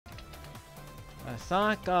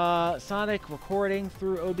Sonic recording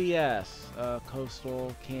through OBS.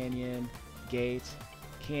 Coastal, Canyon, Gate,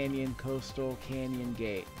 Canyon, Coastal, Canyon,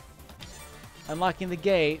 Gate. Unlocking the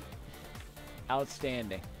gate.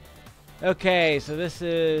 Outstanding. Okay, so this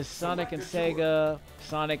is Sonic and Sega,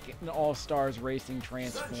 Sonic and All-Stars Racing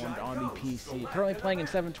transformed on the PC. Currently playing in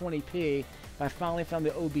 720p, but I finally found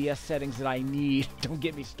the OBS settings that I need. Don't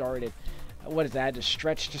get me started. What is that? Just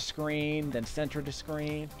stretch to screen, then center to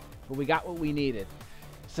screen. But we got what we needed.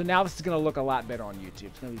 So now this is going to look a lot better on YouTube.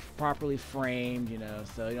 It's going to be properly framed, you know,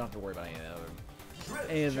 so you don't have to worry about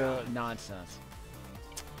any of the nonsense.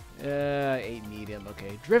 8 medium,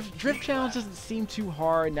 okay. Drift challenge doesn't seem too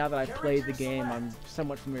hard now that I've played the game. I'm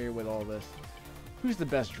somewhat familiar with all this. Who's the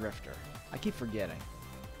best drifter? I keep forgetting.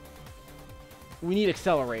 We need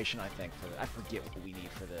acceleration, I think, for this. I forget what we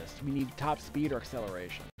need for this. We need top speed or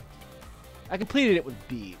acceleration. I completed it with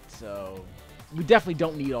beat, so we definitely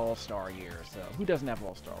don't need All-Star here. So who doesn't have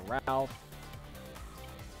All-Star? Ralph.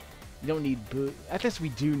 You don't need boost. I guess we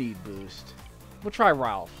do need boost. We'll try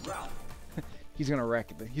Ralph. He's gonna wreck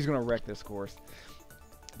it. He's gonna wreck this course.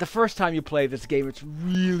 The first time you play this game, it's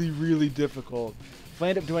really, really difficult. If I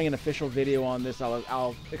end up doing an official video on this,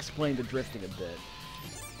 I'll explain the drifting a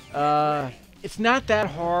bit. It's not that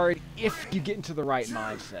hard if you get into the right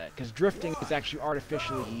mindset, because drifting is actually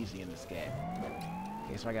artificially easy in this game.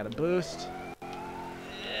 Okay, so I got a boost.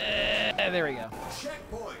 There we go.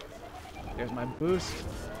 There's my boost.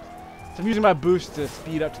 So I'm using my boost to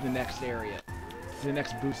speed up to the next area, to the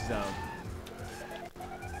next boost zone.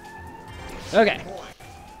 Okay.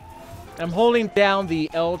 I'm holding down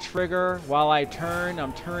the L trigger while I turn.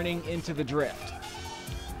 I'm turning into the drift.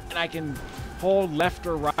 And I can hold left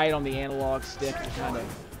or right on the analog stick to kind of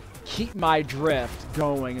keep my drift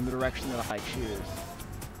going in the direction that I choose.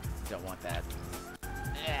 Don't want that.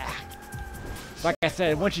 Like I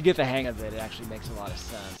said, once you get the hang of it, it actually makes a lot of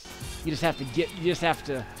sense. You just have to get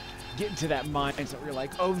into that mindset where you're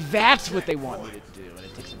like, oh, that's what they want me to do, and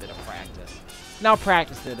it takes a bit of practice. And I'll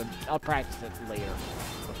practice it later.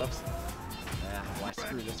 Oops. Well, I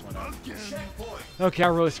screwed this one up. Okay, I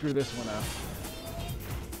really screwed this one up.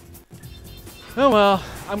 Oh well,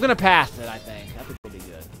 I'm gonna pass it, I think. I think it'll be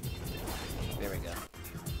good. There we go.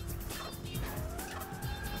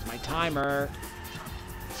 That's my timer.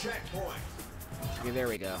 Okay, there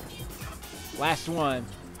we go. Last one.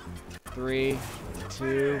 3,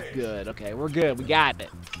 2, good. Okay, we're good. We got it.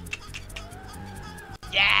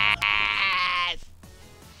 Yes!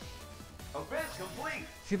 Event complete.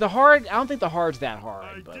 See, the hard, I don't think the hard's that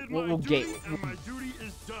hard, but we'll gate. My duty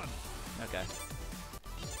is done. Okay.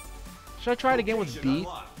 Should I try it again with beat?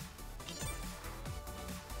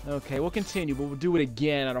 Okay, we'll continue, but we'll do it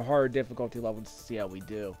again at a harder difficulty level to see how we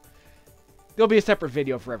do. There'll be a separate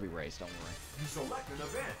video for every race, don't worry. You select an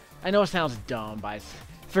event. I know it sounds dumb, but I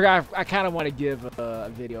figure I kind of want to give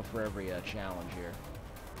a video for every challenge here.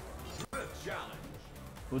 Challenge.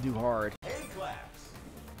 We'll do hard. A-class.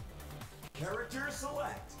 Character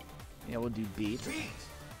select. Yeah, we'll do beat.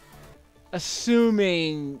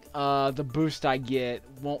 Assuming the boost I get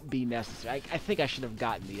won't be necessary. I think I should have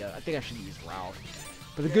gotten the. I think I should use Ralph.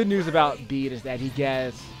 But the good news about beat is that he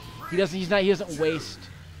doesn't waste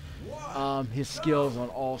his skills on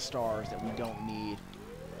all-stars that we don't need.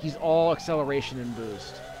 He's all acceleration and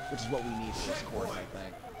boost, which is what we need for this course, I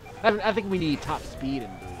think. I think we need top speed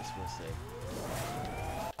and boost, we'll see.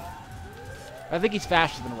 I think he's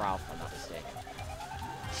faster than Ralph, if I'm not mistaken.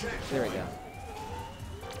 There we go.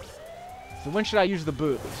 So when should I use the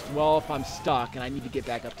boost? Well, if I'm stuck and I need to get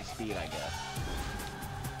back up to speed, I guess.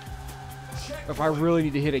 Or if I really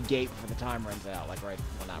need to hit a gate before the time runs out, like right,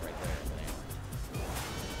 well, not right there, but anyway.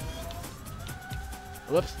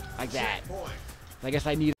 Whoops, like that. I guess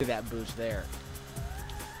I needed that boost there.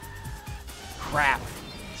 Crap.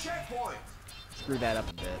 Screw that up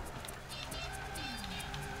a bit.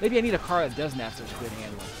 Maybe I need a car that doesn't have such good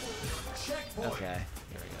handling. Okay,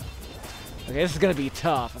 here we go. Okay, this is going to be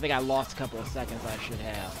tough. I think I lost a couple of seconds I should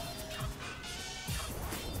have.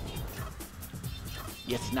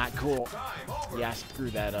 Yes, not cool. Yeah, I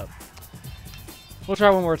screwed that up. We'll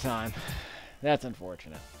try one more time. That's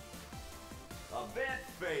unfortunate. Event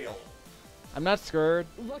failed. I'm not scared.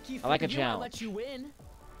 I like a challenge. Let you win.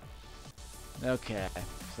 Okay,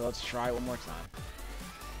 so let's try it one more time.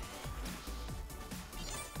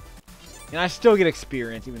 And I still get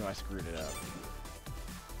experience, even though I screwed it up.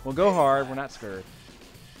 We'll go hard. We're not scared.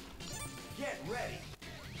 Get ready.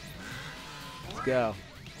 Let's go.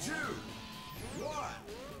 2, 1,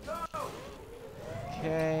 go.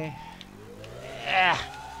 Okay. Yeah.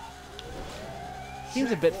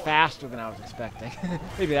 Seems a bit faster than I was expecting.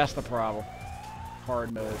 Maybe that's the problem.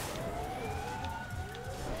 Hard mode.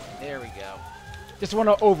 There we go. Just want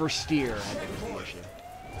to oversteer, I think is the issue.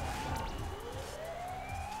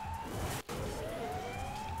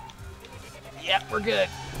 Yeah, we're good.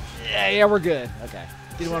 Yeah, we're good. Okay.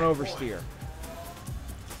 Didn't want to oversteer.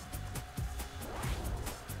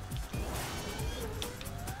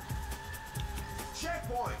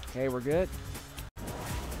 Okay, we're good.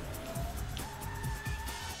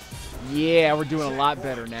 Yeah, we're doing a lot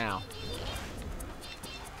better now.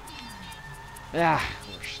 Ah,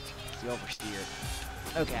 we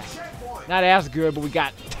oversteered. Okay. Not as good, but we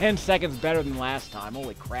got 10 seconds better than last time.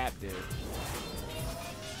 Holy crap, dude.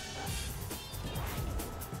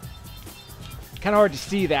 Kind of hard to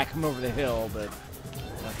see that come over the hill, but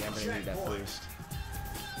okay, I'm gonna need that boost.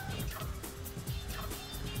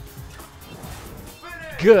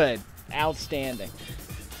 Good, outstanding.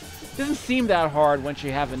 Doesn't seem that hard once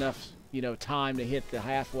you have enough, you know, time to hit the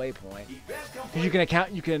halfway point, because you can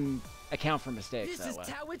account for mistakes that way. This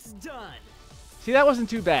is how it's done. See, that wasn't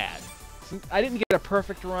too bad. I didn't get a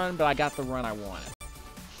perfect run, but I got the run I wanted.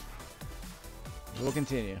 We'll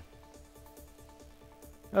continue.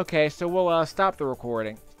 Okay, so we'll stop the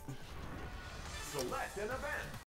recording. Select an event.